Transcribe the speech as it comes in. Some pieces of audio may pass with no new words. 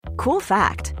Cool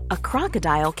fact, a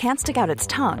crocodile can't stick out its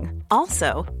tongue.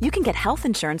 Also, you can get health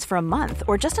insurance for a month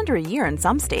or just under a year in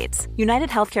some states. United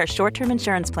Healthcare short-term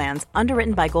insurance plans,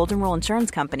 underwritten by Golden Rule Insurance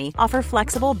Company, offer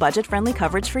flexible, budget-friendly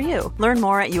coverage for you. Learn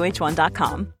more at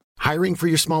uh1.com. Hiring for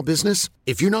your small business?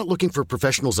 If you're not looking for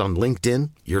professionals on LinkedIn,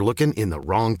 you're looking in the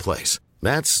wrong place.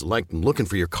 That's like looking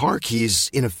for your car keys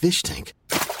in a fish tank.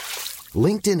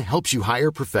 LinkedIn helps you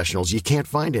hire professionals you can't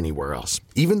find anywhere else,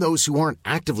 even those who aren't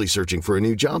actively searching for a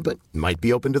new job but might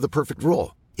be open to the perfect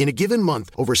role. In a given month,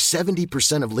 over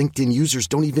 70% of LinkedIn users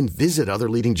don't even visit other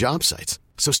leading job sites.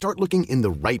 So start looking in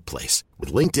the right place.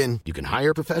 With LinkedIn, you can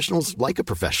hire professionals like a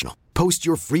professional. Post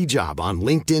your free job on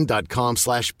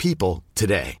linkedin.com/people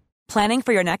today. Planning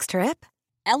for your next trip?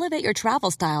 Elevate your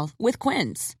travel style with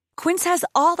Quince. Quince has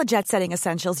all the jet-setting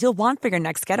essentials you'll want for your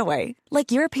next getaway,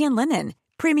 like European linen,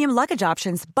 premium luggage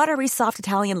options, buttery soft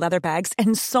Italian leather bags,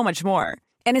 and so much more.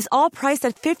 And is all priced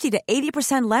at 50 to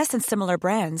 80% less than similar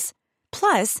brands.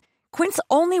 Plus, Quince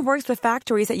only works with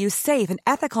factories that use safe and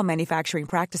ethical manufacturing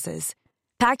practices.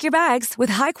 Pack your bags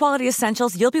with high-quality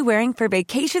essentials you'll be wearing for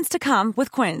vacations to come with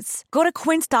Quince. Go to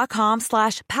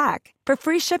quince.com/pack for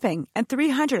free shipping and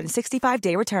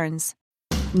 365-day returns.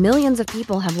 Millions of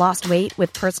people have lost weight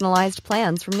with personalized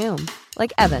plans from Noom.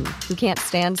 Like Evan, who can't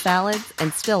stand salads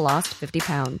and still lost 50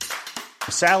 pounds.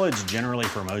 Salads generally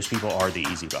for most people are the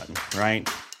easy button, right?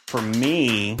 For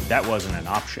me, that wasn't an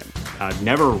option. I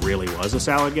never really was a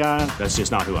salad guy. That's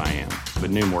just not who I am.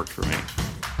 But Noom worked for me.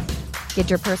 Get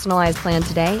your personalized plan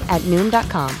today at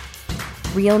Noom.com.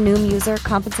 Real Noom user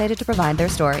compensated to provide their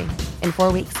story. In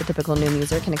 4 weeks, the typical Noom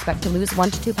user can expect to lose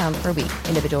 1 to 2 pounds per week.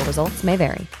 Individual results may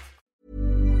vary.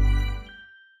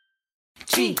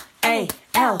 GALDEM.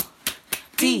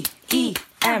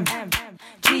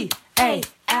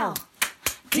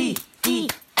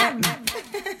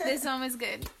 This song is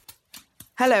good.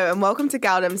 Hello and welcome to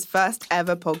Galdem's first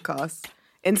ever podcast.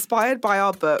 Inspired by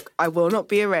our book, I Will Not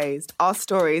Be Erased, our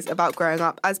stories about growing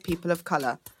up as people of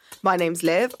colour. My name's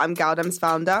Liv, I'm Galdem's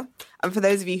founder. And for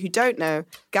those of you who don't know,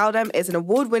 Galdem is an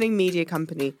award-winning media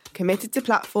company committed to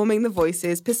platforming the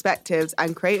voices, perspectives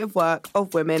and creative work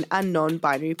of women and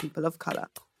non-binary people of colour.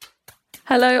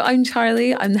 Hello, I'm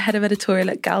Charlie. I'm the head of editorial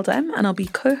at Galdem and I'll be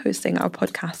co-hosting our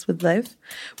podcast with Liv.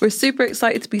 We're super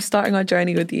excited to be starting our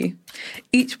journey with you.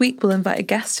 Each week we'll invite a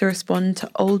guest to respond to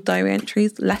old diary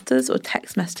entries, letters or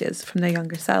text messages from their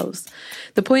younger selves.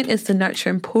 The point is to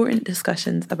nurture important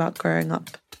discussions about growing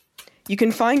up. You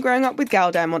can find Growing Up with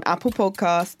Galdem on Apple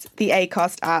Podcasts, the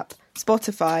Acast app,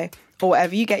 Spotify or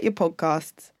wherever you get your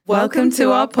podcasts. Welcome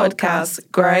to our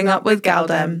podcast, Growing Up with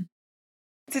Galdem.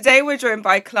 Today we're joined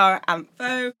by Clara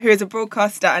Amfo, who is a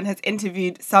broadcaster and has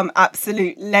interviewed some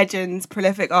absolute legends,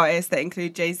 prolific artists that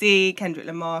include Jay-Z, Kendrick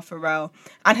Lamar, Pharrell,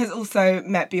 and has also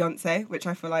met Beyonce, which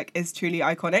I feel like is truly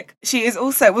iconic. She was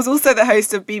also the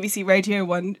host of BBC Radio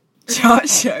 1 chart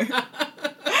show.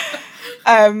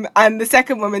 And the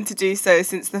second woman to do so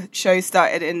since the show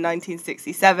started in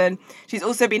 1967. She's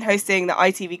also been hosting the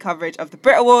ITV coverage of the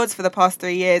Brit Awards for the past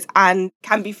 3 years and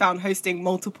can be found hosting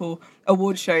multiple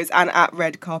award shows and at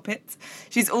red carpets.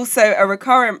 She's also a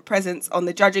recurrent presence on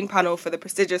the judging panel for the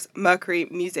prestigious Mercury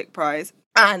Music Prize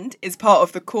and is part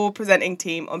of the core presenting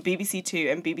team on BBC Two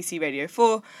and BBC Radio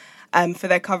 4 for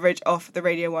their coverage of the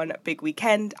Radio 1 Big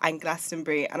Weekend and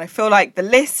Glastonbury. And I feel like the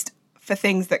list for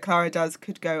things that Clara does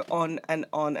could go on and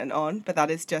on and on, but that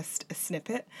is just a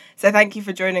snippet. So thank you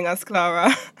for joining us,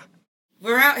 Clara.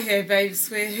 We're out here,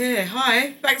 babes. We're here.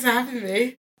 Hi. Thanks for having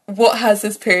me. What has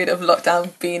this period of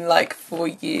lockdown been like for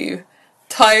you?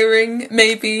 Tiring,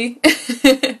 maybe?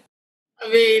 I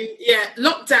mean, yeah,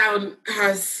 lockdown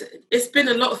it's been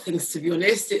a lot of things, to be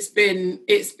honest. It's been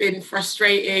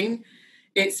frustrating.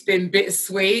 It's been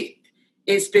bittersweet.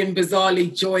 It's been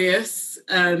bizarrely joyous.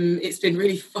 It's been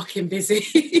really fucking busy.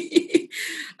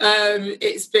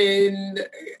 It's been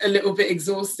a little bit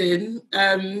exhausting.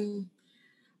 And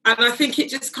I think it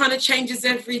just kind of changes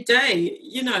every day.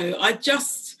 You know,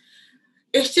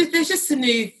 there's just a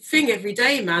new thing every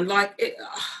day, man. Like,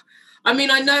 I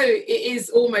mean, I know it is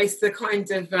almost the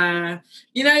kind of, part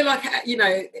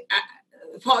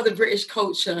of the British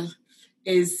culture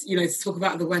is, you know, to talk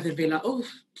about the weather and be like, oh,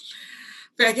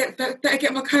 better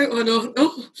get my coat on, or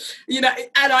oh, you know.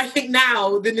 And I think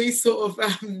now the new sort of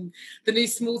the new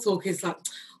small talk is like,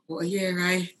 what a year,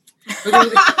 eh?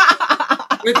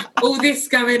 With all this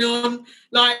going on,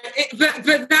 like,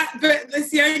 but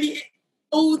that's the only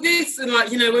all this, and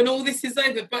like, you know, when all this is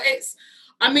over. But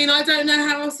I mean, I don't know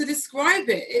how else to describe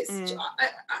it.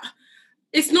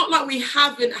 It's not like we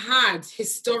haven't had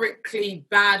historically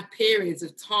bad periods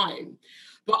of time,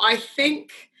 but I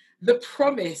think the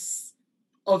promise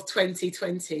of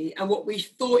 2020 and what we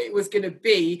thought it was going to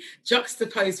be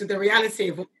juxtaposed with the reality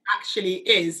of what it actually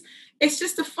is, it's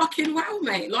just a fucking wow,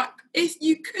 mate. Like,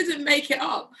 you couldn't make it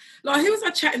up. Like, who was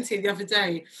I chatting to the other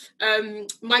day?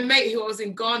 My mate who I was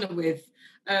in Ghana with,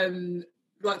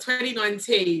 like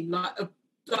 2019, like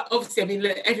obviously, I mean,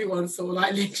 look, everyone saw,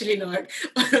 like, literally, like,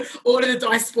 all of the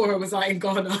diaspora was, like, in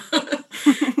Ghana.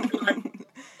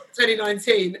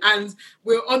 2019, and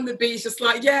we're on the beach just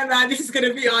like, yeah, man, this is going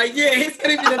to be our year. It's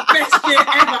going to be the best year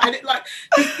ever. And it, like,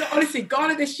 honestly,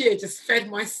 Ghana this year just fed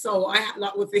my soul. I had,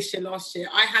 like, with this year, last year,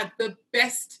 I had the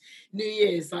best New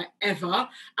Year's, like, ever.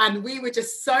 And we were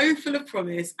just so full of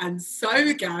promise and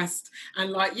so gassed.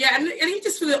 And, like, yeah, and he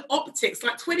just, for the optics,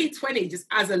 like, 2020 just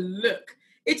as a look,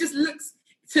 it just looks,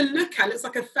 to look at, it's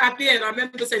like a fab year. And I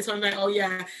remember saying to my mate, oh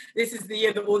yeah, this is the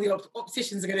year that all the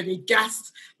opticians are going to be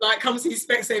gassed. Like, come see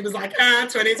Specsavers, like,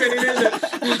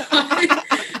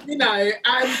 2020. You know,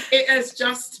 and it has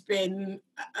just been,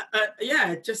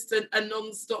 just a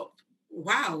non-stop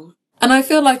wow. And I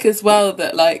feel like as well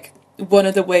that, like, one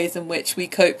of the ways in which we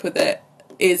cope with it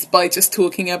is by just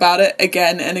talking about it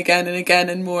again and again and again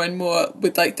and more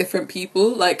with, like, different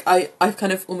people. Like, I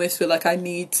kind of almost feel like I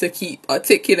need to keep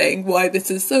articulating why this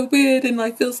is so weird and,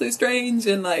 like, feel so strange,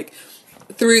 and, like,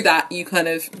 through that you kind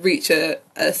of reach a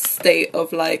state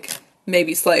of, like,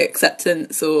 maybe slight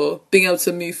acceptance or being able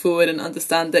to move forward and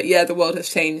understand that, yeah, the world has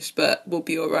changed, but we'll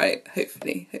be all right,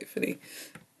 hopefully.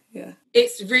 Yeah.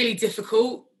 It's really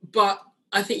difficult, but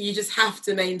I think you just have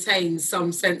to maintain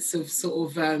some sense of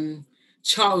sort of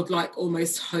childlike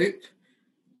almost hope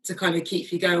to kind of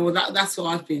keep you going. Well, that's what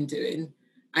I've been doing.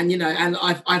 And, you know, and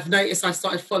I've noticed I've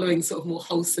started following sort of more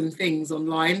wholesome things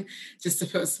online just to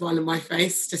put a smile on my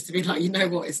face, just to be like, you know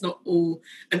what, it's not all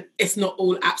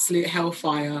absolute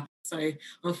hellfire. So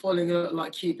I'm following a lot of,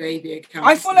 like, cute baby accounts.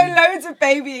 I follow loads of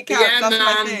baby accounts. Yeah, that's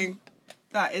man. my thing.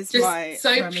 That is just my so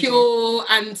remedy. Pure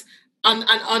and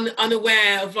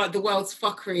unaware of, like, the world's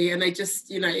fuckery, and they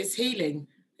just, you know, it's healing.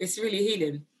 It's really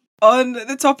healing. On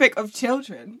the topic of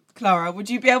children, Clara, would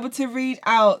you be able to read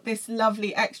out this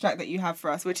lovely extract that you have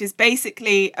for us, which is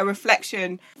basically a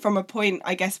reflection from a point,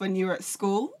 I guess, when you were at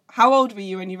school? How old were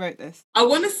you when you wrote this? I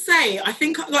want to say, I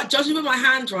think, like, judging by my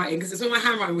handwriting, because it's when my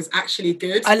handwriting was actually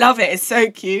good. I love it. It's so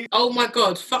cute. Oh, my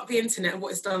God. Fuck the internet and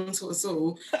what it's done to us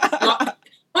all. Like,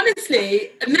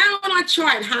 honestly, now when I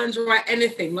try and handwrite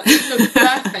anything, like even a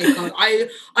birthday card,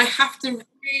 I have to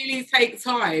really take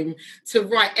time to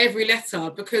write every letter,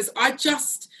 because I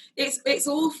just, it's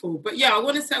awful. But yeah, I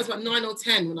want to say I was about 9 or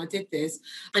 10 when I did this,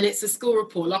 and it's a school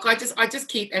report. Like, I just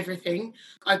keep everything.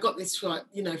 I got this, like,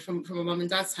 you know, from my mum and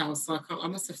dad's house. Like, I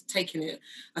must have taken it,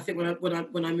 I think,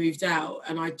 when I moved out,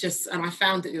 and I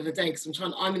found it the other day, because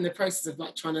I'm in the process of,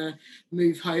 like, trying to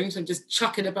move home, so I'm just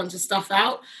chucking a bunch of stuff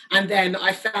out, and then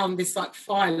I found this, like,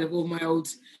 file of all my old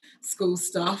school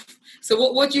stuff.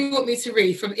 So what do you want me to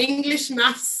read, from English,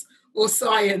 maths, or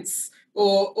science,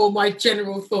 or my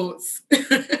general thoughts?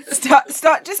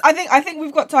 Start. Just I think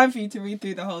we've got time for you to read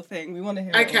through the whole thing. We want to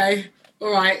hear it. Okay,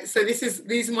 all right. So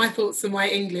these are my thoughts on my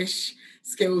English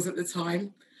skills at the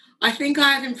time. I think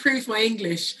I have improved my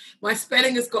English. My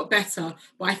spelling has got better,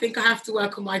 but I think I have to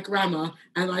work on my grammar,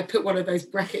 and I put one of those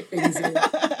bracket things in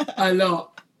a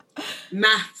lot.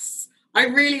 Maths. I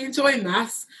really enjoy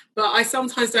maths, but I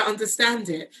sometimes don't understand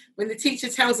it. When the teacher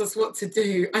tells us what to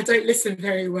do, I don't listen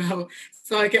very well,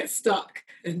 so I get stuck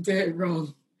and do it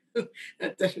wrong.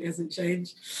 That definitely hasn't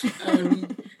changed.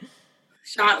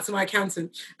 Shout out to my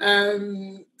accountant.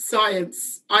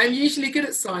 Science. I'm usually good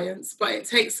at science, but it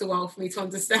takes a while for me to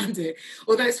understand it.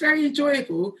 Although it's very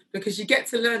enjoyable because you get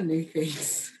to learn new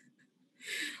things.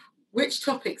 Which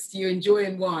topics do you enjoy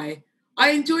and why?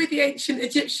 I enjoy the ancient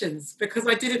Egyptians because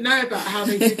I didn't know about how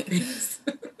they did things.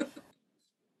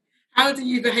 How do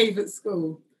you behave at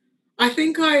school? I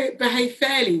think I behave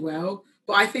fairly well,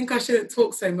 but I think I shouldn't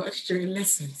talk so much during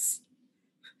lessons.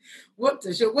 What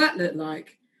does your work look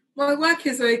like? My work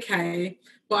is okay,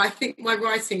 but I think my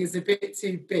writing is a bit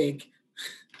too big.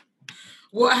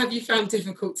 What have you found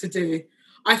difficult to do?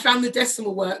 I found the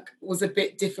decimal work was a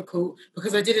bit difficult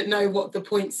because I didn't know what the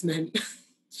points meant.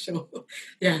 Sure.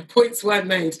 Yeah, points weren't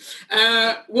made.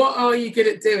 What are you good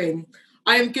at doing?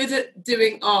 I am good at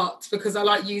doing art because I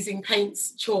like using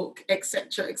paints, chalk,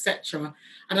 etc., etc.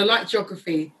 And I like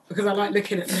geography because I like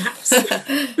looking at maps.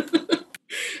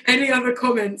 Any other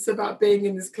comments about being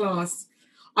in this class?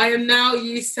 I am now more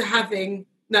used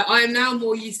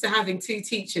to having 2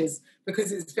 teachers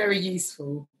because it's very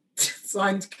useful.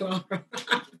 Signed, Clara.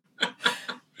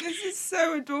 This is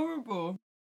so adorable.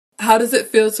 How does it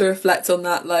feel to reflect on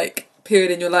that, like, period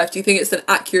in your life? Do you think it's an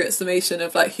accurate summation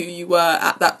of, like, who you were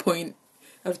at that point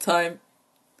of time?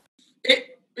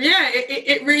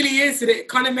 It really is, and it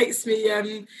kind of makes me.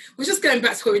 We're just going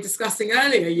back to what we were discussing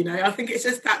earlier. You know, I think it's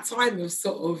just that time of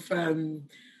sort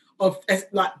of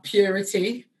like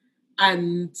purity,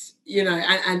 and you know,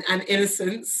 and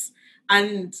innocence,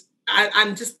 and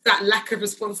just that lack of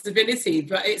responsibility.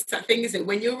 But it's that thing, is it?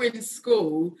 When you're in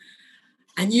school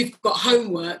and you've got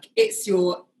homework, it's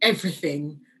your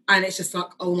everything, and it's just like,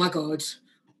 oh my God,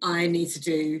 I need to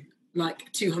do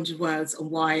like 200 words on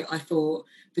why I thought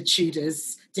the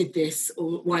Tudors did this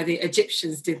or why the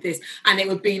Egyptians did this, and it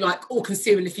would be like all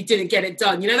consuming if you didn't get it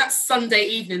done. You know, that Sunday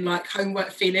evening like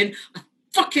homework feeling. I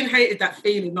fucking hated that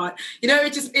feeling. Like, you know,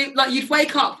 it like you'd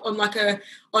wake up on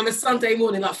a Sunday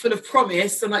morning like full of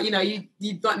promise, and like, you know,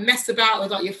 you'd like mess about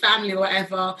with like your family or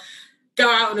whatever, go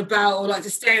out and about, or like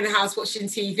just stay in the house watching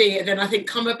TV, and then I think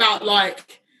come about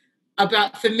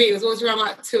for me it was always around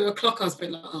like 2:00. I was a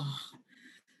bit like, oh,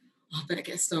 I better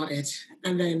get started,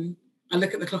 and then I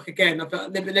look at the clock again.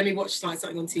 Let me watch like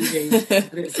something on TV.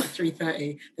 And then it's like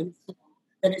 3:30.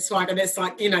 Then it's like, and it's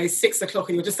like, you know, 6:00,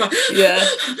 and you're just like, yeah.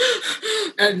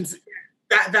 And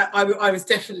that I was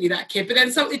definitely that kid. But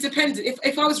then it depended.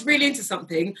 If I was really into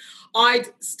something, I'd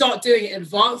start doing it in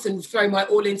advance and throw my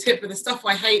all into it. But the stuff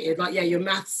I hated, like your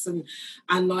maths and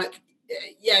like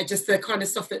just the kind of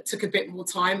stuff that took a bit more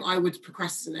time, I would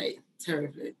procrastinate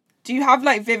terribly. Do you have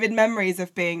like vivid memories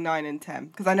of being 9 and 10?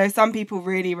 Because I know some people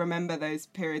really remember those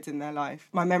periods in their life.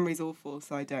 My memory's awful,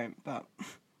 so I don't, but...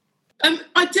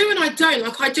 I do and I don't.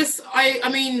 Like, I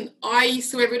mean, I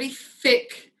used to wear really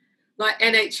thick, like,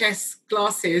 NHS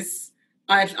glasses.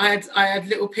 I had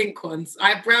little pink ones.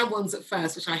 I had brown ones at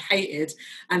first, which I hated,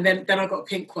 and then I got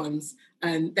pink ones,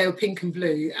 and they were pink and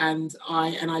blue, and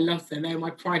I loved them. They were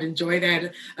my pride and joy.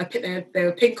 They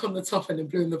were pink on the top and then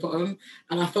blue on the bottom,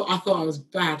 and I thought I was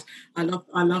bad. I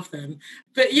love them.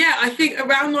 But yeah, I think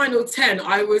around 9 or 10,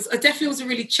 I definitely was a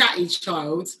really chatty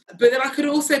child, but then I could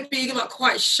also be like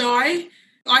quite shy.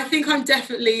 I think I'm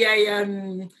definitely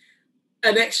an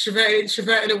extrovert,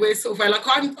 introvert in a weird sort of way. Like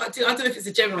I don't know if it's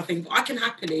a general thing, but I can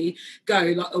happily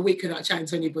go like a week without chatting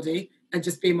to anybody and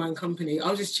just be in my own company.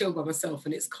 I'll just chill by myself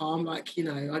and it's calm. Like, you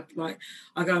know,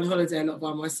 I go on holiday a lot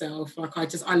by myself. Like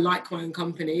I like my own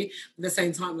company. At the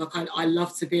same time, like I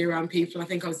love to be around people. I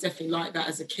think I was definitely like that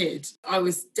as a kid. I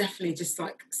was definitely just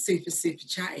like super, super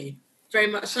chatty. Very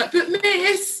much like, but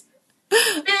miss,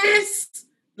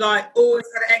 like always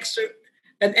had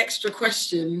an extra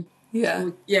question.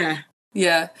 Yeah. Yeah.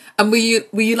 Yeah. And were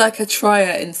you like a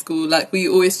trier in school? Like, were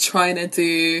you always trying to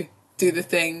do the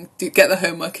thing, get the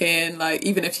homework in, like,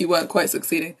 even if you weren't quite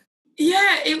succeeding?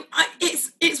 Yeah,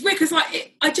 it's weird because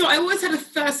like I always had a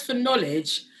thirst for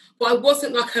knowledge, but I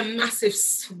wasn't like a massive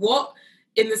swot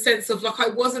in the sense of like I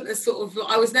wasn't a sort of,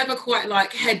 I was never quite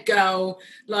like head girl,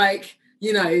 like,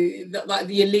 you know, like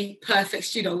the elite perfect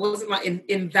student. I wasn't like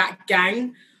in that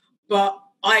gang, but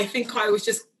I think I was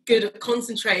just good at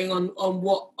concentrating on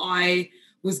what I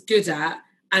was good at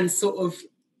and sort of,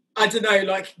 I don't know,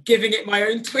 like giving it my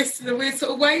own twist in a weird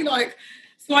sort of way. Like,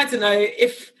 so I don't know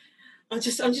if I'm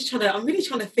really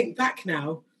trying to think back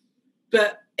now,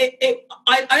 but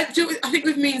I think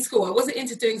with me in school, I wasn't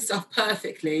into doing stuff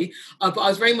perfectly, but I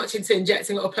was very much into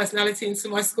injecting a lot of personality into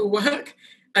my schoolwork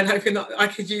and hoping that I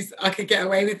could get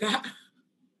away with that.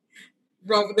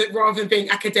 Rather than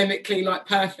being academically like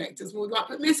perfect, it's more like,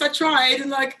 but miss, I tried and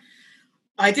like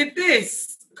I did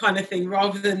this kind of thing,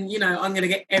 rather than, you know, I'm going to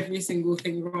get every single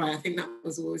thing right. I think that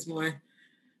was always my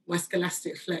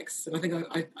scholastic flex, and I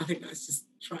think that's just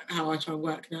how I try and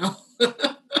work now.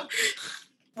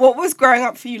 What was growing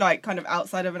up for you like, kind of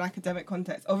outside of an academic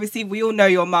context? Obviously, we all know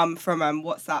your mum from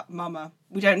What's That Mama.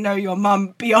 We don't know your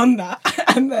mum beyond that,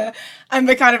 and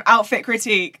the kind of outfit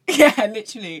critique. Yeah,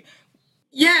 literally.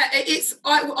 Yeah, it's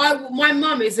my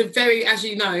mum is a very, as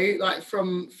you know, like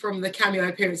from the cameo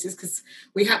appearances, because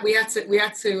we had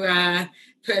to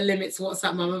put a limit to What's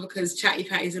That Mama, because chatty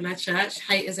patties in our church,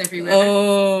 haters everywhere.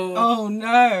 Oh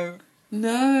no.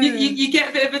 You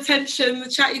get a bit of attention. The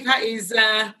chatty patties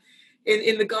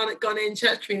in the Ghanaian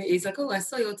church community is like, oh, I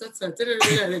saw your daughter.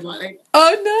 Like,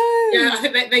 oh no. Yeah, I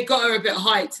think they got her a bit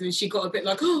hyped, and she got a bit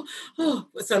like, oh.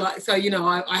 So you know,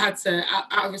 I had to,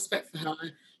 out of respect for her,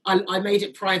 I made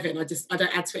it private, and I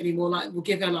don't add to it anymore. Like, we'll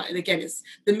give her like, and again, it's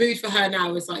the mood for her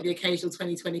now is like the occasional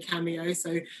 2020 cameo.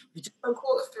 So we just done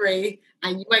Q3,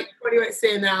 and you probably won't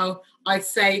see her now. I'd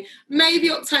say maybe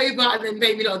October, and then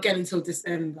maybe not again until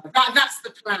December. That's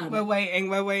the plan. We're waiting.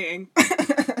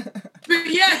 But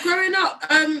yeah, growing up,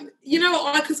 you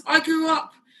know, because I grew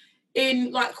up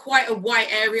in like quite a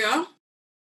white area,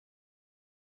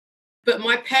 but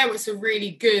my parents are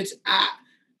really good at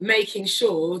making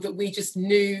sure that we just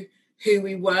knew who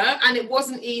we were. And it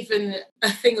wasn't even a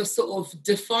thing of sort of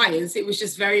defiance. It was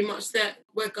just very much that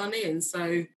we're Ghanaian.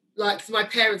 So like my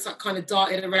parents like kind of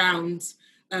darted around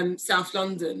South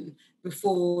London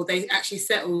before they actually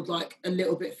settled like a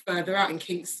little bit further out in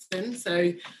Kingston.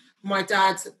 So my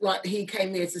dad, like he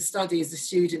came here to study as a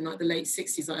student, like the late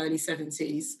 60s, like early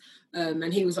 70s.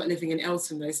 And he was like living in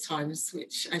Eltham those times,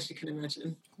 which, as you can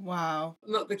imagine, wow,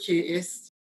 not the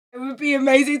cutest. It would be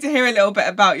amazing to hear a little bit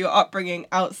about your upbringing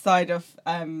outside of,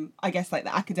 I guess, like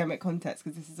the academic context,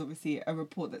 because this is obviously a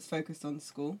report that's focused on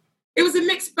school. It was a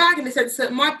mixed bag in the sense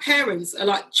that my parents are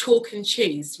like chalk and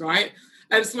cheese, right?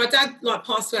 So my dad like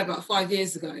passed away about 5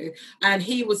 years ago, and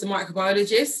he was a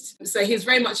microbiologist. So he was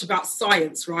very much about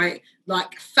science, right?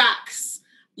 Like facts,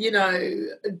 you know,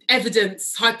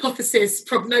 evidence, hypothesis,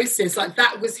 prognosis. Like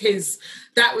that was his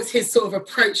sort of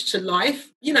approach to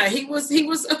life. You know, he was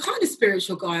a kind of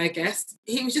spiritual guy, I guess.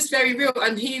 He was just very real,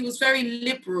 and he was very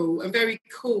liberal and very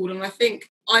cool. And I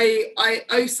think I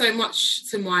owe so much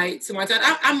to my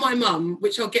dad and my mum,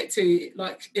 which I'll get to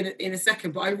like in a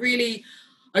second. But I really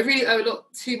owe a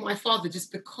lot to my father,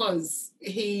 just because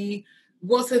he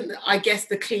wasn't, I guess,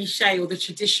 the cliche or the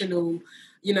traditional,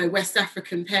 you know, West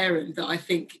African parent that I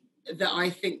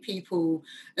think people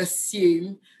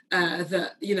assume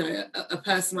that, you know, a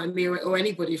person like me or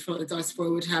anybody from the diaspora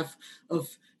would have of,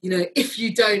 you know, if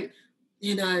you don't,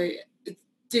 you know,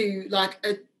 do like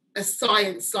a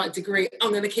science like degree,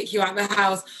 I'm going to kick you out of the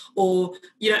house. Or,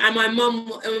 you know, and my mum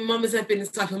has never been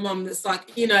this type of mum that's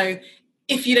like, you know,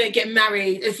 if you don't get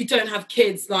married, if you don't have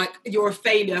kids, like you're a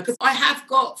failure. Because I have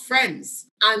got friends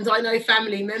and I know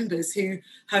family members who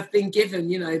have been given,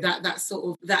 you know, that sort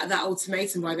of that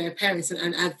ultimatum by their parents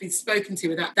and have been spoken to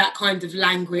with that kind of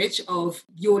language of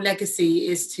your legacy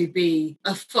is to be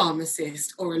a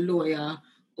pharmacist or a lawyer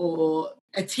or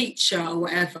a teacher or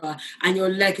whatever, and your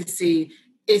legacy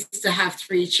is to have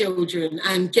 3 children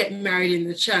and get married in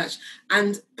the church.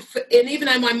 And even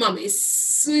though my mum is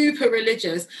super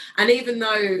religious, and even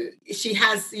though she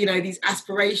has, you know, these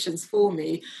aspirations for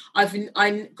me,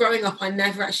 I growing up, I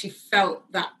never actually felt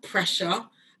that pressure,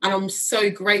 and I'm so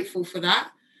grateful for that.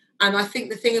 And I think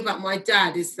the thing about my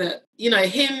dad is that, you know,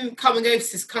 him coming over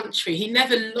to this country, he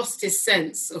never lost his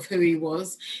sense of who he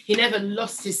was. He never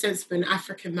lost his sense of being an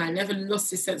African man, never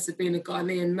lost his sense of being a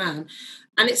Ghanaian man.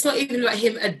 And it's not even about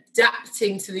him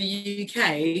adapting to the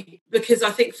UK, because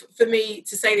I think for me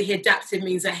to say that he adapted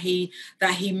means that he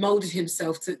moulded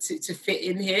himself to fit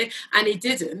in here. And he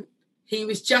didn't. He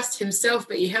was just himself,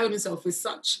 but he held himself with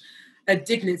such a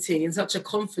dignity and such a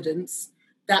confidence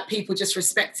that people just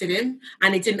respected him,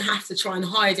 and he didn't have to try and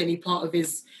hide any part of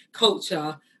his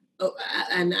culture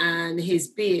and his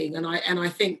being. And I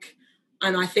think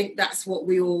that's what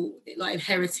we all like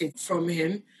inherited from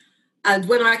him. And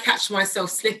when I catch myself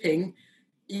slipping,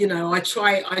 you know, I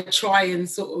try and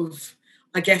sort of,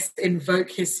 I guess,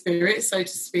 invoke his spirit, so to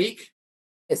speak.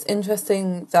 It's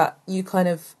interesting that you kind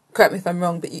of, correct me if I'm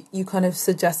wrong, but you kind of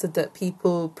suggested that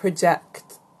people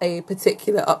project a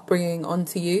particular upbringing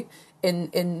onto you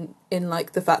in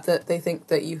like the fact that they think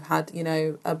that you had, you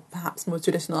know, a perhaps more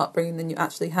traditional upbringing than you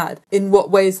actually had. In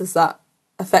what ways has that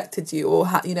affected you, or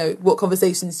you know, what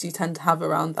conversations do you tend to have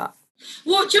around that?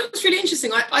 Well, do you know what's really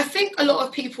interesting? I think a lot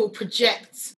of people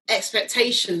project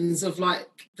expectations of like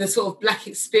the sort of Black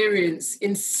experience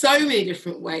in so many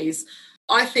different ways.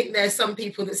 I think there's some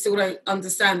people that still don't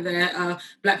understand there are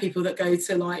Black people that go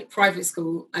to like private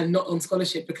school and not on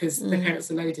scholarship because their parents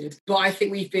are loaded. But I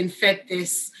think we've been fed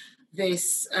this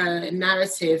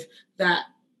narrative that,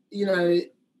 you know,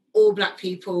 all Black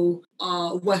people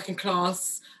are working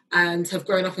class and have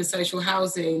grown up in social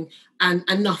housing and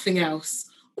nothing else,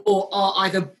 or are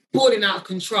either balling out of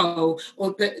control,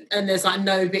 and there's like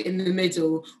no bit in the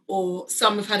middle, or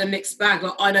some have had a mixed bag.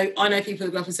 Like I know people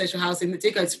who grew up in social housing that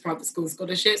did go to private school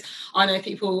scholarships. I know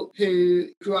people who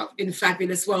grew up in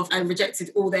fabulous wealth and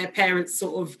rejected all their parents'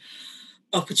 sort of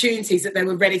opportunities that they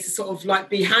were ready to sort of like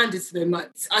be handed to them.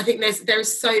 Like I think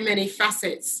there's so many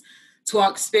facets to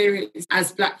our experience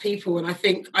as Black people, and I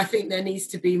think there needs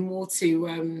to be more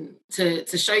to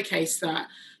showcase that.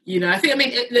 You know, I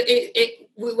mean,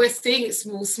 we're seeing it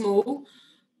small,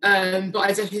 but I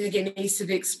definitely think it needs to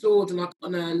be explored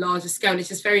on a larger scale. And it's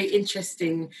just very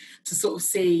interesting to sort of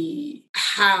see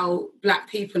how Black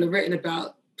people are written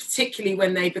about, particularly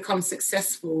when they become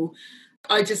successful.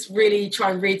 I just really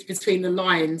try and read between the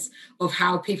lines of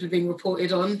how people are being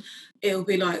reported on. It'll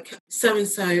be like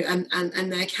so-and-so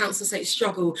and their council estate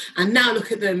struggle, and now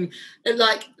look at them,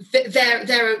 like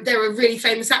they're a really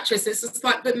famous actress. It's just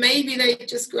like, but maybe they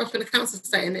just grew up in a council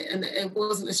estate and it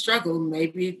wasn't a struggle.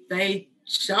 Maybe they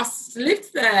just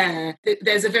lived there.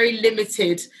 There's a very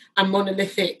limited and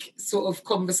monolithic sort of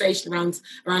conversation around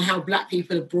how Black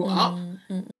people are brought up.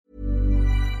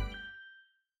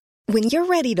 When you're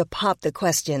ready to pop the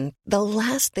question, the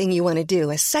last thing you want to do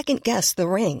is second-guess the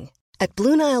ring. At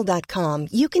BlueNile.com,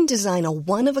 you can design a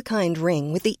one-of-a-kind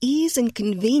ring with the ease and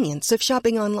convenience of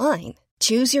shopping online.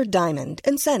 Choose your diamond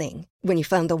and setting. When you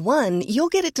find the one, you'll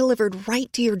get it delivered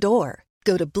right to your door.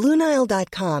 Go to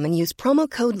BlueNile.com and use promo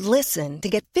code LISTEN to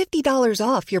get $50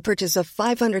 off your purchase of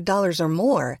 $500 or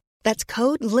more. That's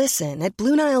code LISTEN at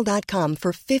BlueNile.com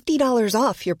for $50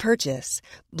 off your purchase.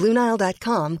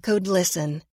 BlueNile.com, code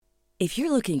LISTEN. If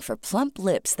you're looking for plump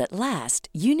lips that last,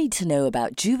 you need to know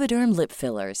about Juvederm lip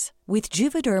fillers. With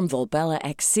Juvederm Volbella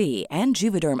XC and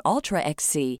Juvederm Ultra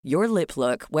XC, your lip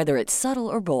look, whether it's subtle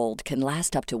or bold, can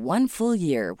last up to 1 full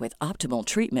year with optimal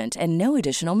treatment and no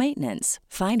additional maintenance.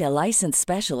 Find a licensed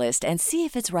specialist and see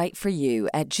if it's right for you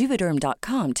at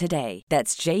Juvederm.com today.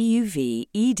 That's JUVEDERM.com.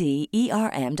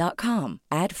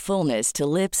 Add fullness to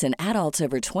lips in adults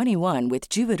over 21 with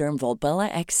Juvederm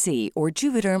Volbella XC or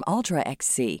Juvederm Ultra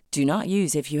XC. Do not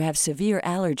use if you have severe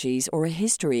allergies or a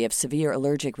history of severe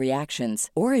allergic reactions,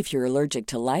 or if you're allergic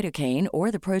to lidocaine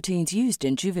or the proteins used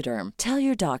in Juvederm. Tell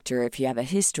your doctor if you have a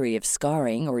history of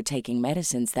scarring or taking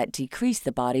medicines that decrease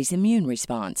the body's immune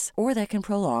response or that can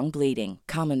prolong bleeding.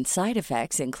 Common side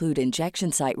effects include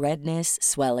injection site redness,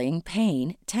 swelling,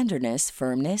 pain, tenderness,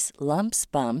 firmness, lumps,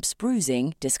 bumps,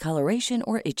 bruising, discoloration,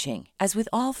 or itching. As with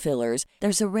all fillers,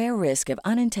 there's a rare risk of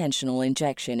unintentional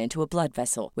injection into a blood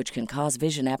vessel, which can cause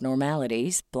vision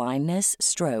abnormalities, blindness,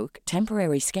 stroke,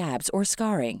 temporary scabs, or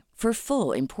scarring. For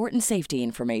full, important safety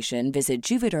information, visit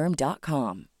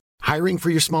Juvederm.com. Hiring for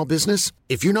your small business?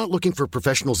 If you're not looking for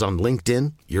professionals on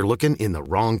LinkedIn, you're looking in the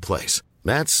wrong place.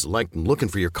 That's like looking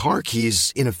for your car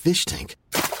keys in a fish tank.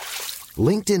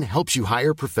 LinkedIn helps you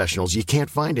hire professionals you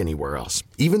can't find anywhere else,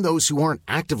 even those who aren't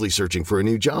actively searching for a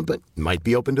new job but might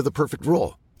be open to the perfect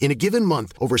role. In a given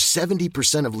month, over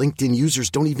 70% of LinkedIn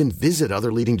users don't even visit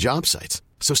other leading job sites.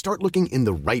 So start looking in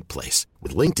the right place.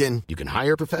 With LinkedIn, you can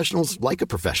hire professionals like a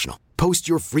professional. Post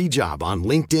your free job on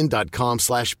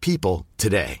linkedin.com/people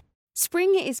today.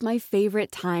 Spring is my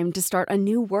favorite time to start a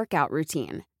new workout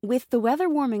routine. With the weather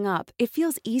warming up, it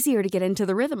feels easier to get into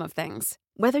the rhythm of things.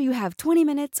 Whether you have 20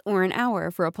 minutes or an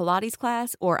hour for a Pilates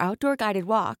class or outdoor guided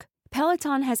walk,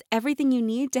 Peloton has everything you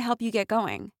need to help you get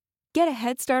going. Get a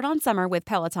head start on summer with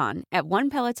Peloton at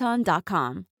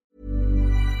onepeloton.com.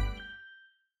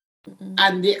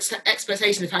 And the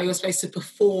expectation of how you're supposed to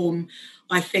perform,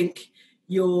 I think,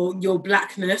 your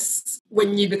Blackness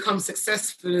when you become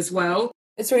successful as well.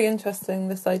 It's really interesting,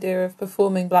 this idea of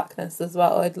performing Blackness as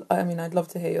well. I'd love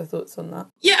to hear your thoughts on that.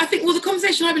 Yeah, I think, well, the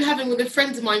conversation I've been having with a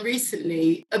friend of mine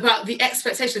recently about the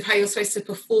expectation of how you're supposed to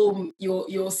perform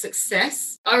your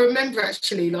success. I remember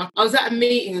actually, I was at a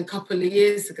meeting a couple of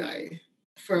years ago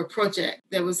for a project.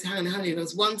 There was, there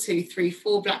was 1, 2, 3,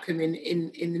 4 Black women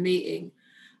in the meeting.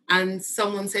 And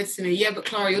someone said to me, yeah, but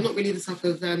Clara, you're not really the type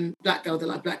of Black girl that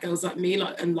like Black girls like me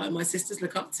and my sisters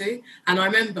look up to. And I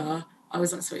remember I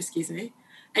was like, sorry, excuse me.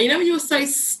 And when you're so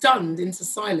stunned into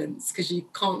silence because you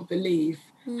can't believe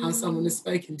how someone has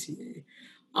spoken to you,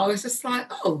 I was just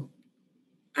like, oh,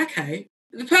 okay.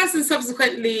 The person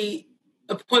subsequently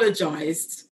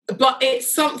apologised, but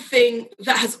it's something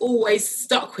that has always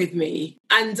stuck with me.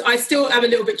 And I still am a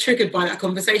little bit triggered by that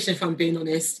conversation, if I'm being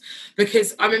honest,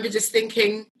 because I remember just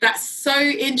thinking, that's so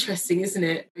interesting, isn't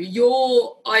it?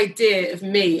 Your idea of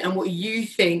me and what you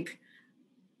think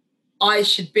I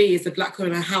should be as a Black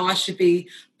woman and how I should be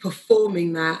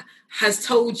performing that has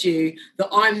told you that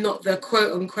I'm not the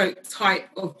quote unquote type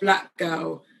of Black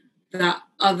girl that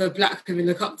other Black women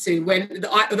look up to. When the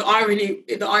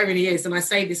irony is, and I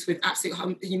say this with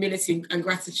absolute humility and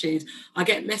gratitude, I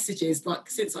get messages, like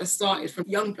since I started, from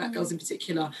young Black girls in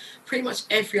particular, pretty much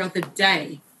every other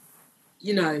day,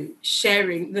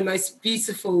 sharing the most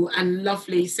beautiful and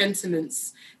lovely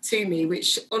sentiments to me,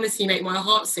 which honestly make my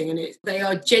heart sing. And they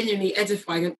are genuinely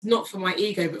edifying, not for my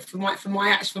ego, but for my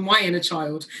inner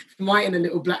child, for my inner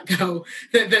little Black girl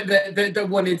that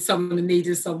wanted someone and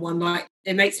needed someone. Like,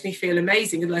 it makes me feel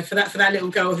amazing, for that little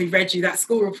girl who read you that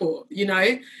school report,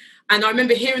 And I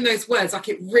remember hearing those words, like,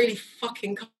 it really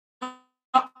fucking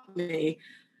cut me,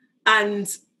 and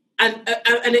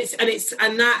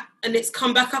it's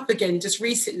come back up again just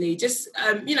recently, just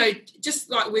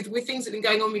like with things that have been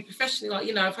going on with me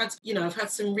professionally. Like, I've had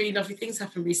some really lovely things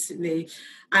happen recently,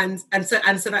 and so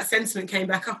that sentiment came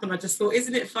back up, and I just thought,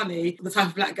 isn't it funny, the type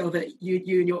of Black girl that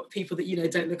you and your people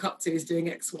that don't look up to is doing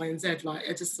X, Y, and Z. Like,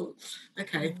 I just thought,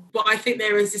 okay. But I think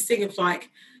there is this thing of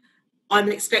like, I'm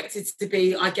expected to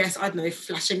be, I guess, I don't know,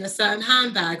 flashing a certain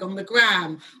handbag on the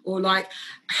gram, or like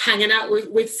hanging out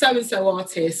with so-and-so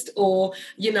artist, or,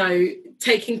 you know,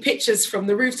 taking pictures from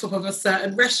the rooftop of a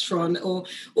certain restaurant, or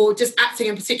just acting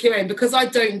in a particular way. And because I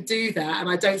don't do that, and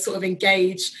I don't sort of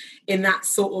engage in that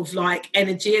sort of like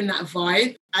energy and that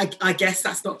vibe, I guess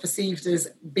that's not perceived as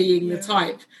being the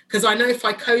type. Because I know if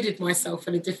I coded myself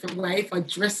in a different way, if I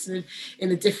dressed in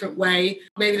a different way,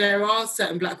 maybe there are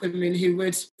certain Black women who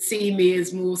would see me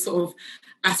as more sort of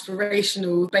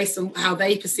aspirational based on how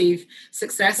they perceive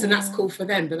success, and that's cool for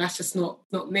them, but that's just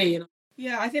not me.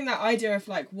 Yeah, I think that idea of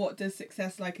like what does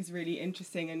success like is really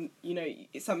interesting, and you know,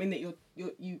 it's something that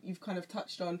you've kind of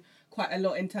touched on quite a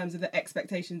lot in terms of the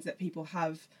expectations that people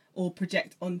have or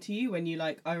project onto you when you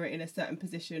like are in a certain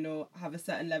position or have a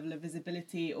certain level of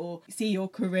visibility or see your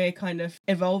career kind of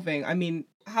evolving. I mean,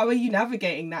 how are you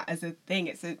navigating that as a thing?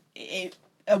 It's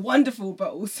a wonderful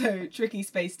but also tricky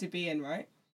space to be in, right?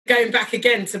 Going back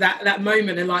again to that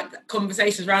moment and like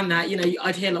conversations around that, you know,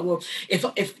 I'd hear like, well,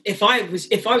 if I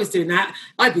was doing that,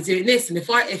 I'd be doing this, and if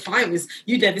I was,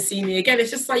 you'd never see me again.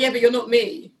 It's just like, yeah, but you're not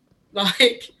me.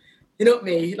 Like, you're not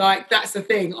me. Like, that's the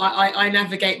thing. I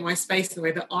navigate my space in the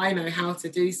way that I know how to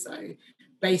do so,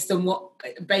 based on what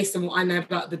I know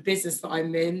about the business that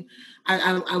I'm in,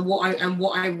 and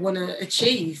what I want to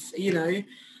achieve, you know.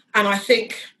 And I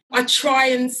think I try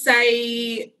and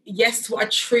say yes to what I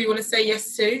truly want to say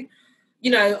yes to.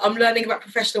 You know, I'm learning about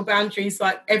professional boundaries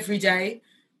like every day.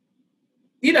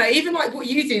 You know, even like what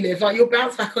you do, Liv, like you'll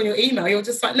bounce back on your email. You're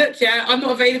just like, look, yeah, I'm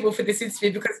not available for this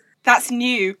interview because... That's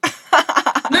new.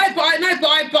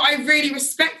 But I really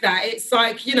respect that. It's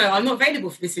like, you know, I'm not available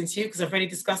for this interview because I've already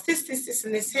discussed this,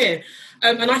 and this here.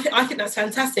 And I think that's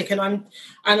fantastic. And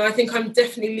I think I'm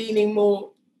definitely leaning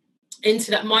more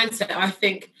into that mindset. I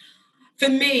think, for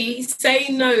me,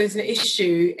 saying no isn't an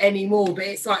issue anymore, but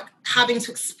it's like having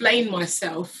to explain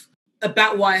myself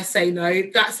about why I say no.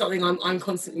 That's something I'm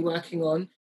constantly working on.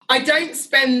 I don't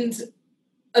spend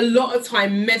a lot of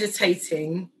time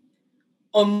meditating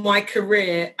on my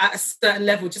career at a certain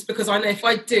level, just because I know if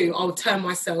I do, I'll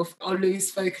lose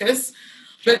focus.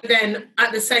 But then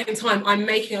at the same time, I'm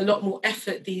making a lot more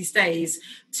effort these days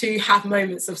to have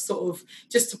moments of sort of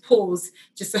just to pause,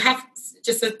 just to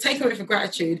take a moment for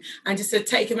gratitude, and just to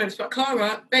take a moment to be like,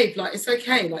 Clara, babe, like, it's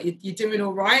okay. Like, you're doing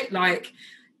all right. Like,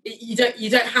 you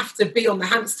don't have to be on the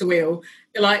hamster wheel.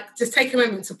 Like, just take a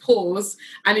moment to pause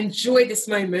and enjoy this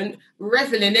moment,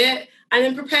 revel in it, and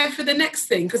then prepare for the next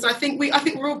thing. Because I think we're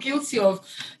all guilty of,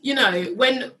 you know,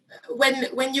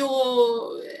 when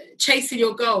you're chasing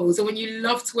your goals, or when you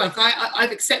love to work.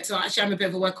 I've accepted actually I'm a bit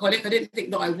of a workaholic. I didn't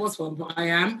think that I was one, but I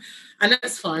am, and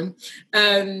that's fine.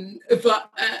 Sometimes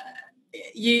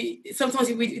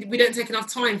we don't take enough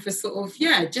time for sort of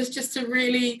just to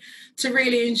really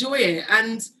enjoy it,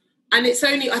 and it's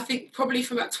only, I think, probably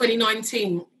from about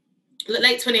 2019.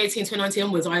 Late 2018, 2019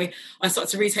 onwards, I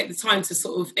started to retake the time to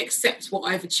sort of accept what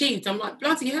I've achieved. I'm like,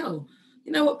 bloody hell,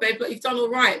 you know what, babe, but you've done all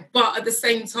right. But at the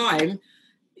same time,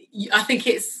 I think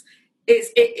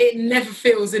it never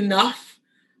feels enough,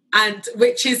 and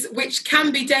which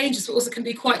can be dangerous, but also can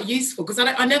be quite useful, because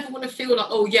I never want to feel like,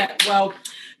 oh yeah, well,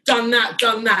 done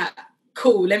that,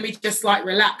 cool, let me just like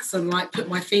relax and like put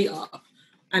my feet up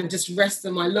and just rest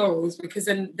on my laurels, because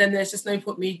then there's just no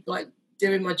point me like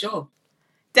doing my job.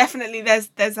 Definitely there's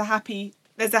a happy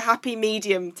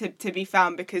medium to be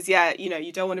found, because you know,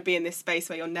 you don't want to be in this space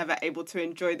where you're never able to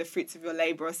enjoy the fruits of your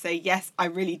labour or say, yes, I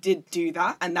really did do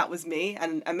that and that was me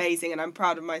and amazing and I'm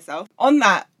proud of myself. On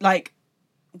that, like,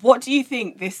 what do you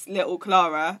think this little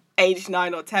Clara, aged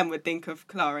 9 or 10, would think of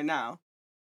Clara now?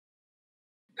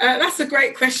 That's a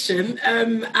great question,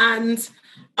 and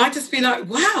I'd just be like,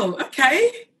 wow,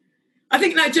 okay. I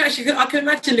think, like, actually, I can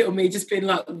imagine little me just being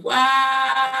like,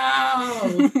 wow,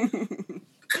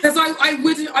 because I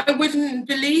wouldn't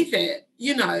believe it,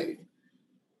 you know.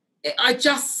 I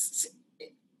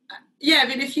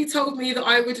mean, if you told me that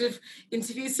I would have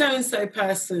interviewed so-and-so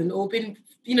person, or been,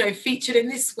 you know, featured in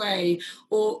this way,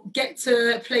 or get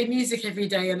to play music every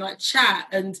day and like chat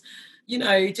and, you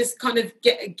know, just kind of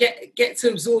get to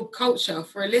absorb culture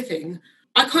for a living,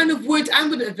 I kind of would and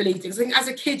wouldn't have believed it. Because I think as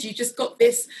a kid, you just got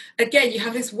this, again, you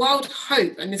have this wild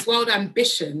hope and this wild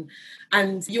ambition,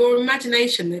 and your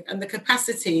imagination and the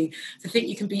capacity to think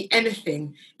you can be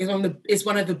anything is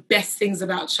one of the best things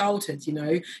about childhood, you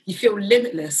know. You feel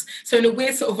limitless. So in a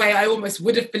weird sort of way, I almost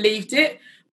would have believed it.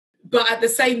 But at the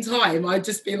same time, I'd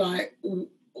just be like,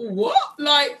 what?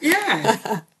 Like,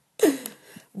 yeah.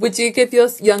 Would you give your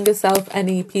younger self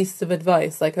any piece of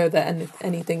advice? Like, are there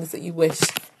any things that you wish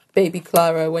baby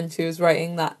Clara, when she was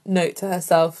writing that note to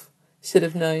herself, should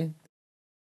have known?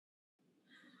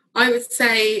 I would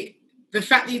say the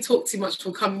fact that you talk too much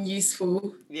will come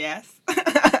useful. Yes.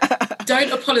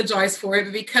 Don't apologise for it,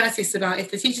 but be courteous about it.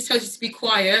 If the teacher tells you to be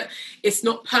quiet, it's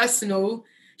not personal.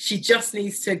 She just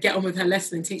needs to get on with her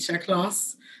lesson and teach her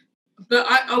class. But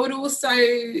I would also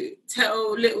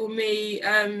tell little me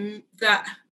that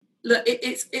look,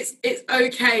 it's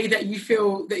okay that you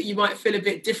feel that you might feel a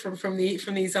bit different from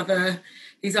these other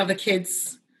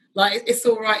kids. Like it's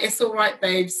all right,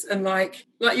 babes, and like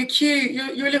you're cute,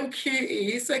 you're a little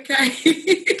cutie. It's okay.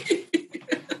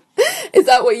 Is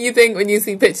that what you think when you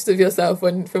see pictures of yourself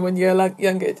from when you're like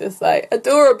younger, just like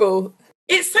adorable?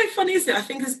 It's so funny, isn't it? I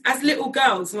think as little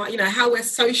girls, like, you know, how we're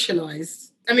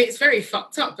socialised. I mean, it's very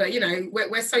fucked up, but, you know, we're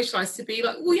socialised to be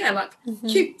like, well, yeah, like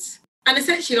cute. And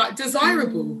essentially, like,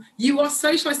 desirable. You are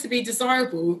socialised to be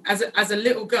desirable as a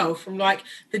little girl from, like,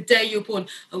 the day you're born.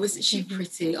 Oh, isn't she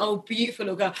pretty? Oh, beautiful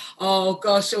little girl. Oh,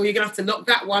 gosh, oh, you're going to have to lock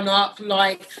that one up.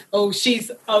 Like,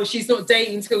 she's not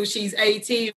dating till she's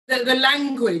 18. The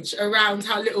language around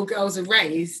how little girls are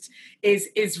raised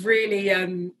is really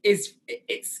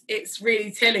it's really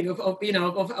telling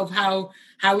of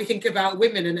how we think about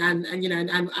women and you know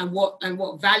and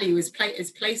what value is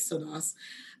placed on us.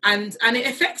 And it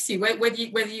affects you whether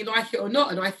you like it or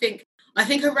not. And I think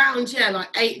around like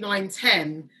 8, 9,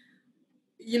 10,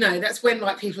 you know, that's when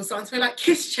like people start to like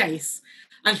kiss chase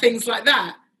and things like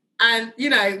that. And you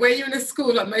know, when you're in a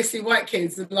school like mostly white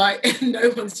kids and like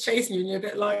no one's chasing you and you're a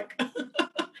bit like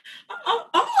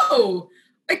oh,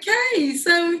 okay,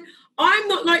 so I'm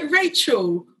not like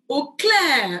Rachel or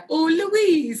Claire or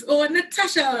Louise or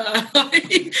Natasha,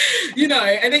 you know,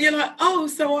 and then you're like, oh,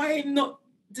 so I'm not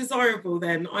desirable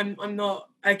then. I'm not,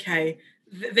 okay.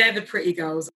 They're the pretty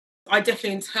girls. I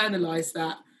definitely internalized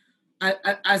that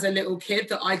as a little kid,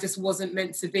 that I just wasn't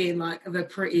meant to be in like the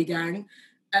pretty gang,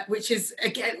 which is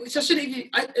again, which I shouldn't even,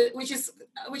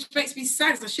 which makes me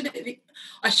sad. I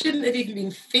shouldn't have even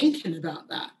been thinking about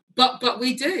that, but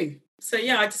we do. So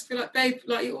yeah, I just feel like, babe,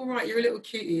 like you're all right. You're a little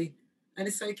cutie, and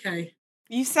it's okay.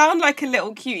 You sound like a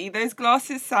little cutie. Those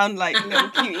glasses sound like little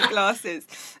cutie glasses.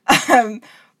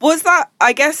 Was that,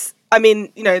 I guess, I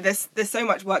mean, you know, there's so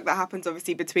much work that happens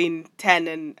obviously between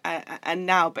 10 and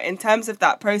now, but in terms of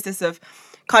that process of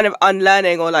kind of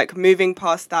unlearning or like moving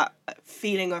past that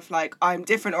feeling of like I'm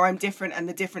different and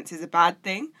the difference is a bad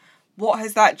thing, what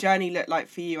has that journey looked like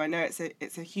for you? I know it's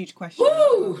a huge question.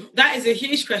 Ooh, that is a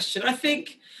huge question. I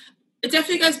think it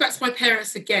definitely goes back to my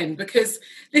parents again, because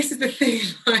this is the thing,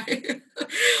 like,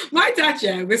 my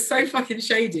dad, was so fucking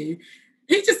shady.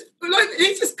 He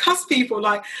just cussed people.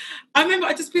 Like, I remember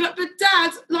I'd just be like, but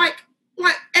Dad, like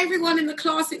everyone in the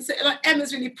class, it's like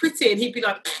Emma's really pretty, and he'd be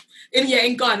like,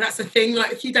 in Ghana, that's the thing.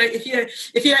 Like, if you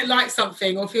don't like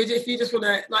something, or if you just want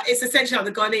to, like, it's essentially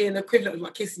like the Ghanaian equivalent of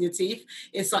like kissing your teeth.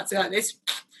 It's like to like this.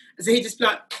 So he'd be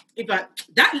like,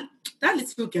 that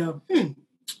little girl,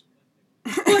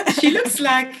 well, she looks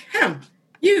like him.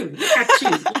 You look at you,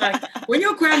 like when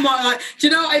your grandma, like, do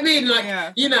you know what I mean? Like,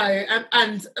 yeah. You know,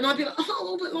 and I'd be like,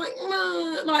 oh, but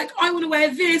like I want to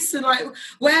wear this and like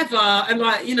whatever, and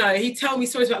like, you know, he'd tell me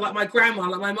stories about like my grandma,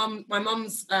 like my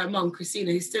mum's mum,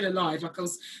 Christina, who's still alive. Like I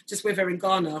was just with her in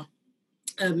Ghana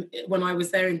when I was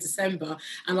there in December,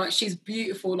 and like she's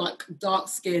beautiful, like dark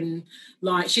skin,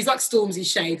 like she's like Stormzy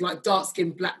shade, like dark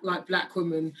skin black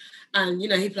woman. And you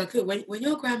know, he'd be like, look, when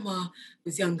your grandma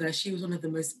was younger, she was one of the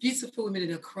most beautiful women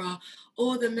in Accra.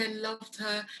 All the men loved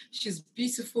her. She's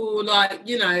beautiful, like,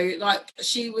 you know, like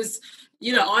she was,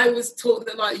 you know, I was taught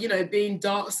that, like, you know, being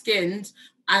dark skinned,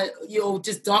 you're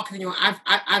just darker than your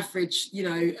average, you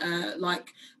know,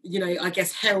 like, you know, I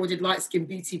guess heralded light-skinned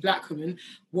beauty black woman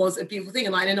was a beautiful thing.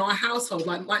 And like in our household,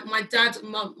 like my dad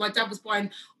was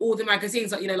buying all the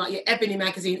magazines, like, you know, like your Ebony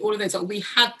magazine, all of those, like we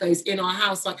had those in our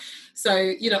house. Like, so,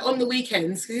 you know, on the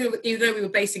weekends, because even though we were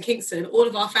based in Kingston, all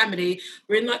of our family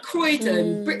were in like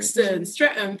Croydon, Brixton,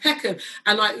 Streatham, Peckham,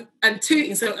 and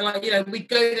Tooting. So like, you know, we'd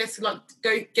go there to like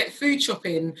go get food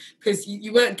shopping, because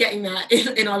you weren't getting that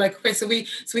in our local place. So we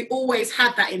always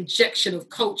had that injection of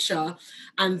culture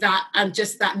and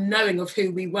just that knowing of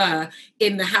who we were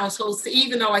in the household. So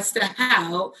even though I step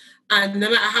out, and no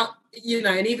matter how, you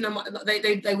know, and even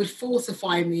they would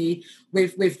fortify me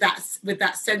with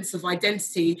that sense of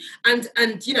identity, and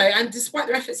you know, and despite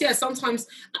their efforts, yeah, sometimes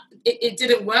it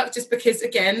didn't work, just because,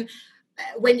 again,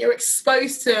 when you're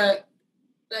exposed to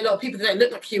a lot of people that don't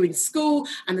look like you in school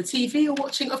and the TV you're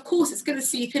watching, of course it's going to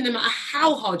seep in no matter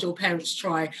how hard your parents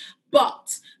try.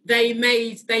 But they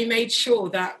made sure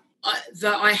that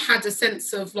I had a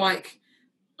sense of, like,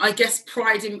 I guess,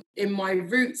 pride in my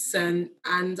roots, and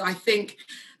I think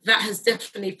that has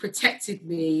definitely protected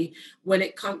me when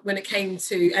it came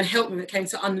to, and helped me when it came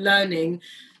to unlearning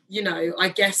you know, I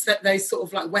guess that those sort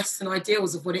of like Western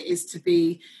ideals of what it is to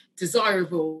be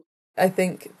desirable. I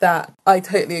think that I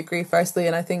totally agree, firstly,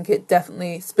 and I think it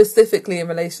definitely, specifically in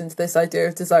relation to this idea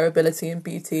of desirability and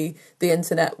beauty, the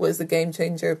internet was a game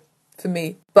changer for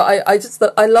me. But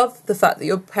I love the fact that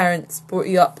your parents brought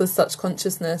you up with such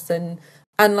consciousness and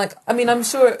like, I mean, I'm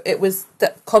sure it was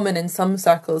common in some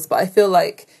circles, but I feel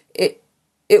like it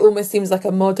almost seems like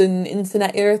a modern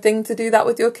internet era thing to do that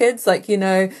with your kids, like, you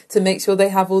know, to make sure they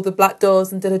have all the black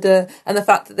doors and da-da-da. And the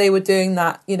fact that they were doing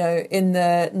that, you know, in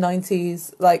the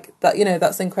 90s, like that, you know,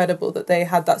 that's incredible that they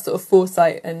had that sort of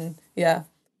foresight. And yeah.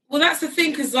 Well, that's the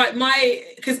thing, because I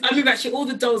remember actually all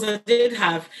the dolls I did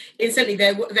have, instantly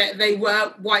they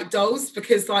were white dolls,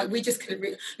 because like we just couldn't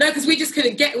really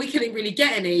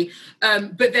get any.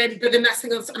 But then that's the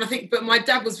thing, and I think, but my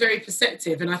dad was very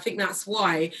perceptive, and I think that's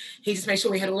why he just made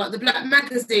sure we had all like the black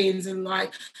magazines and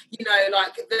like, you know,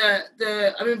 like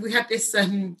the I remember we had this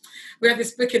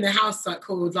book in the house like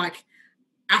called like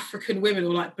African Women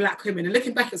or like Black Women, and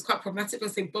looking back it was quite problematic. I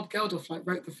think Bob Geldof like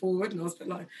wrote the foreword, and I was a bit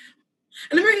like.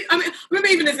 And I remember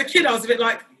even as a kid, I was a bit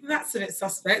like, that's a bit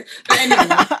suspect. But anyway,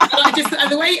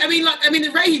 the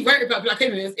way he wrote about black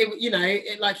women,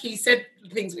 like he said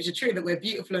things which are true, that we're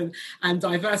beautiful and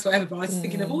diverse, whatever. But I was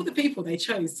thinking of all the people they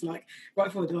chose to like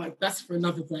write forward, like that's for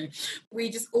another day. We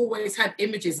just always had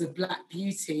images of black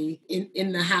beauty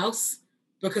in the house.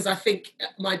 Because I think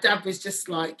my dad was just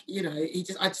like, you know,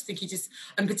 I just think he just,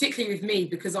 and particularly with me,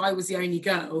 because I was the only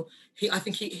girl, I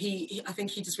think he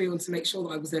just really wanted to make sure that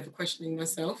I was never questioning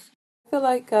myself. I feel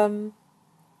like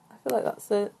that's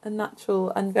a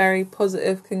natural and very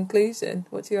positive conclusion.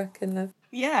 What do you reckon, Liv?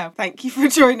 Yeah, thank you for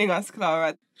joining us,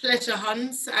 Clara. Pleasure,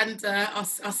 Hans, and I'll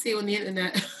see you on the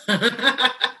internet. Bye.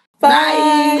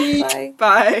 Bye.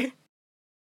 Bye.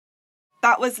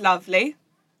 That was lovely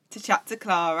to chat to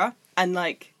Clara. And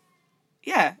like,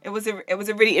 yeah, it was a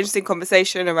really interesting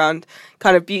conversation around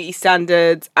kind of beauty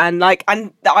standards and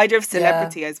the idea of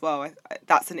celebrity as well.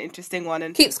 That's an interesting one,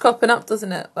 and keeps cropping up,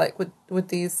 doesn't it? Like with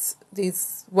these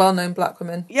well-known black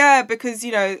women. Yeah, because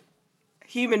you know,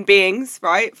 human beings,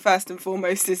 right? First and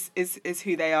foremost is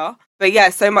who they are. But yeah,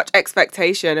 so much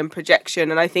expectation and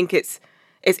projection, and I think it's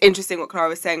interesting what Clara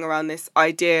was saying around this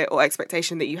idea or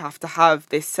expectation that you have to have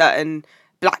this certain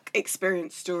black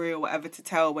experience story or whatever to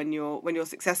tell when you're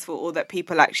successful, or that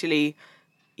people actually,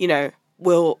 you know,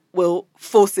 will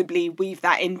forcibly weave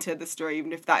that into the story,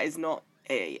 even if that is not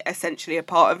essentially a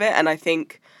part of it. And I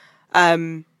think,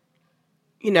 you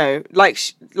know, like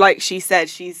she said,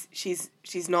 she's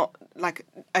not like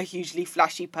a hugely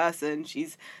flashy person.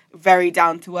 She's very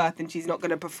down to earth, and she's not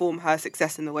going to perform her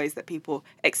success in the ways that people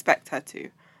expect her to.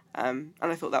 And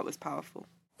I thought that was powerful.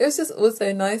 It was just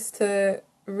also nice to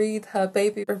read her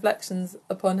baby reflections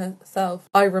upon herself.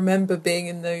 I remember being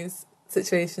in those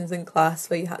situations in class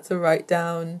where you had to write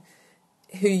down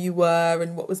who you were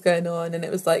and what was going on, and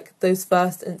it was like those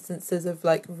first instances of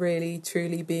like really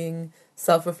truly being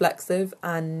self-reflexive,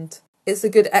 and it's a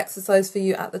good exercise for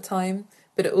you at the time,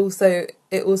 but it also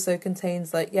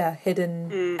contains like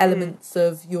hidden elements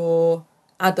of your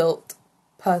adult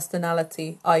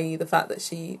personality, i.e. the fact that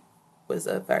she was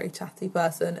a very chatty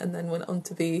person and then went on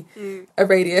to be a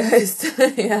radio host.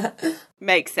 Yeah.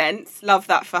 Makes sense. Love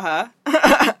that for her.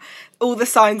 All the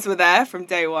signs were there from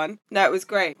day one. No, it was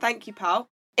great. Thank you, pal.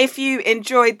 If you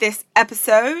enjoyed this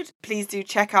episode, please do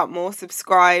check out more.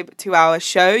 Subscribe to our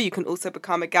show. You can also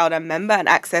become a Galdem member and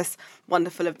access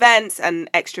wonderful events and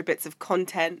extra bits of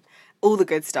content. All the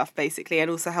good stuff, basically,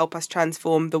 and also help us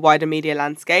transform the wider media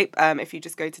landscape. If you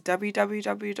just go to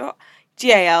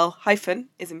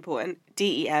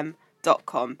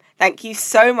www.gal-dem.com. Thank you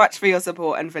so much for your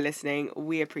support and for listening.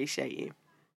 We appreciate you.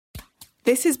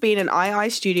 This has been an II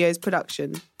Studios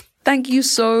production. Thank you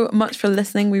so much for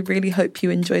listening. We really hope you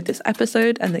enjoyed this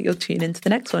episode and that you'll tune into the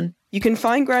next one. You can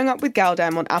find Growing Up with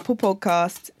Galdem on Apple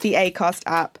Podcasts, the Acast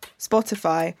app,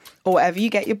 Spotify, or wherever you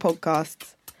get your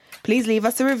podcasts. Please leave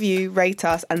us a review, rate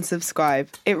us, and subscribe.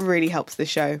 It really helps the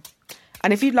show.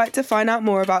 And if you'd like to find out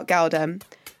more about Galdem,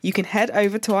 you can head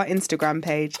over to our Instagram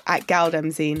page at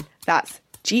Galdemzine. That's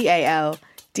GALDEMZINE.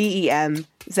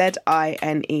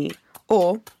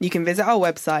 Or you can visit our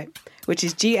website, which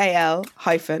is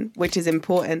which is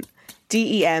important,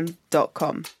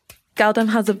 dem.com. Galdem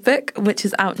has a book which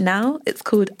is out now. It's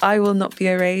called I Will Not Be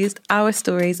Erased, Our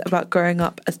Stories About Growing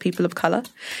Up as People of Colour.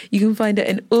 You can find it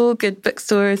in all good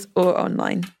bookstores or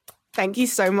online. Thank you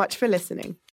so much for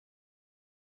listening.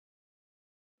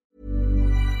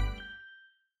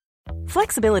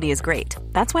 Flexibility is great.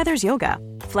 That's why there's yoga.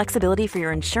 Flexibility for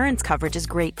your insurance coverage is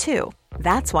great too.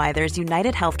 That's why there's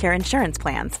United Healthcare Insurance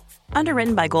Plans.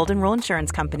 Underwritten by Golden Rule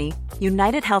Insurance Company,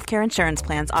 United Healthcare Insurance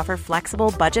Plans offer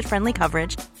flexible, budget-friendly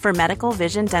coverage for medical,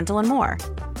 vision, dental, and more.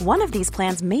 One of these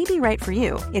plans may be right for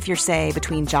you if you're, say,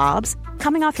 between jobs,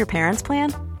 coming off your parents'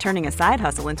 plan, turning a side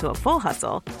hustle into a full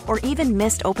hustle, or even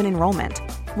missed open enrollment.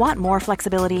 Want more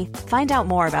flexibility? Find out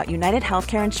more about United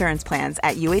Healthcare Insurance Plans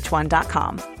at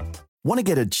uh1.com. Want to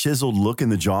get a chiseled look in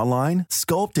the jawline?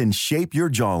 Sculpt and shape your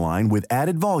jawline with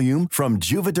added volume from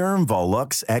Juvederm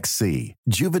Volux XC.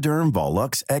 Juvederm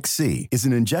Volux XC is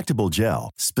an injectable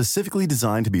gel specifically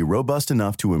designed to be robust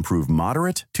enough to improve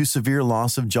moderate to severe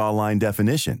loss of jawline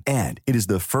definition. And it is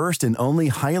the first and only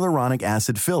hyaluronic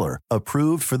acid filler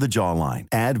approved for the jawline.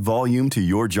 Add volume to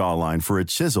your jawline for a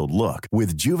chiseled look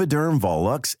with Juvederm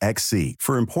Volux XC.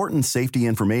 For important safety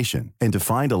information and to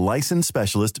find a licensed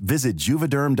specialist, visit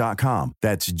Juvederm.com.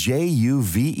 That's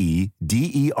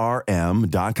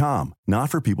Juvederm.com. Not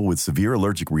for people with severe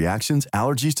allergic reactions,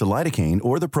 allergies to lidocaine,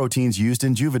 or the proteins used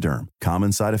in Juvederm.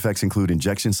 Common side effects include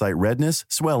injection site redness,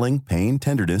 swelling, pain,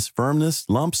 tenderness, firmness,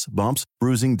 lumps, bumps,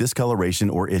 bruising, discoloration,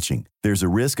 or itching. There's a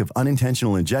risk of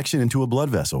unintentional injection into a blood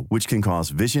vessel, which can cause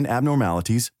vision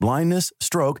abnormalities, blindness,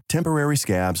 stroke, temporary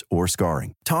scabs, or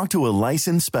scarring. Talk to a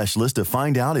licensed specialist to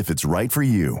find out if it's right for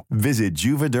you. Visit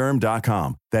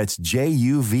Juvederm.com. That's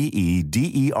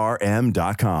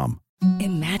Juvederm.com.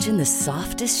 Imagine the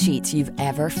softest sheets you've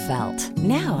ever felt.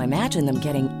 Now imagine them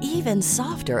getting even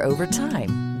softer over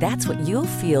time. That's what you'll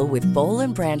feel with Boll &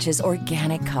 Branch's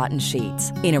organic cotton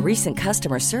sheets. In a recent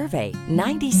customer survey,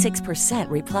 96%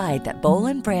 replied that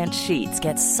Boll & Branch sheets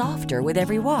get softer with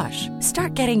every wash.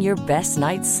 Start getting your best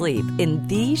night's sleep in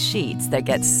these sheets that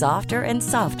get softer and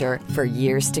softer for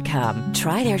years to come.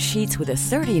 Try their sheets with a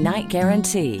 30-night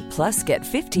guarantee. Plus, get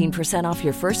 15% off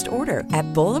your first order at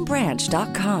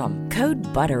bollandbranch.com. Code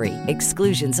BUTTERY.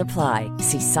 Exclusions apply.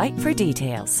 See site for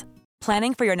details.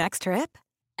 Planning for your next trip?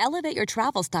 Elevate your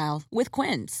travel style with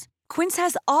Quince. Quince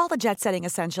has all the jet-setting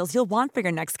essentials you'll want for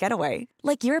your next getaway,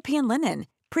 like European linen,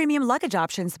 premium luggage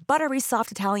options, buttery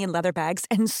soft Italian leather bags,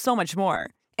 and so much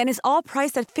more. And is all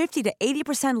priced at 50 to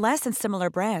 80% less than similar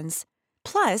brands.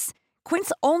 Plus,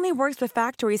 Quince only works with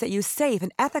factories that use safe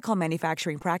and ethical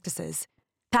manufacturing practices.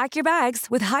 Pack your bags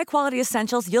with high-quality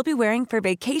essentials you'll be wearing for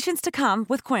vacations to come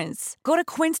with Quince. Go to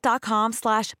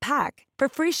quince.com/pack for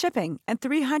free shipping and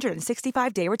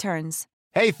 365-day returns.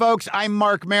 Hey, folks, I'm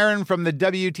Mark Maron from the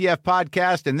WTF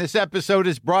Podcast, and this episode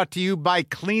is brought to you by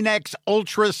Kleenex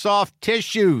Ultra Soft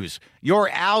Tissues, your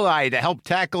ally to help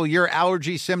tackle your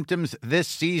allergy symptoms this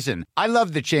season. I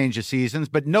love the change of seasons,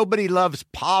 but nobody loves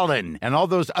pollen and all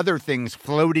those other things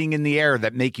floating in the air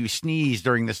that make you sneeze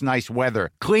during this nice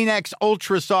weather. Kleenex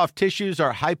Ultra Soft Tissues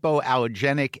are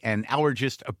hypoallergenic and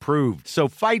allergist approved, so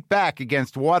fight back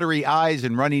against watery eyes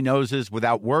and runny noses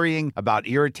without worrying about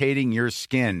irritating your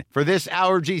skin. For this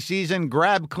allergy season,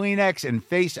 grab Kleenex and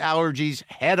face allergies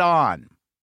head on.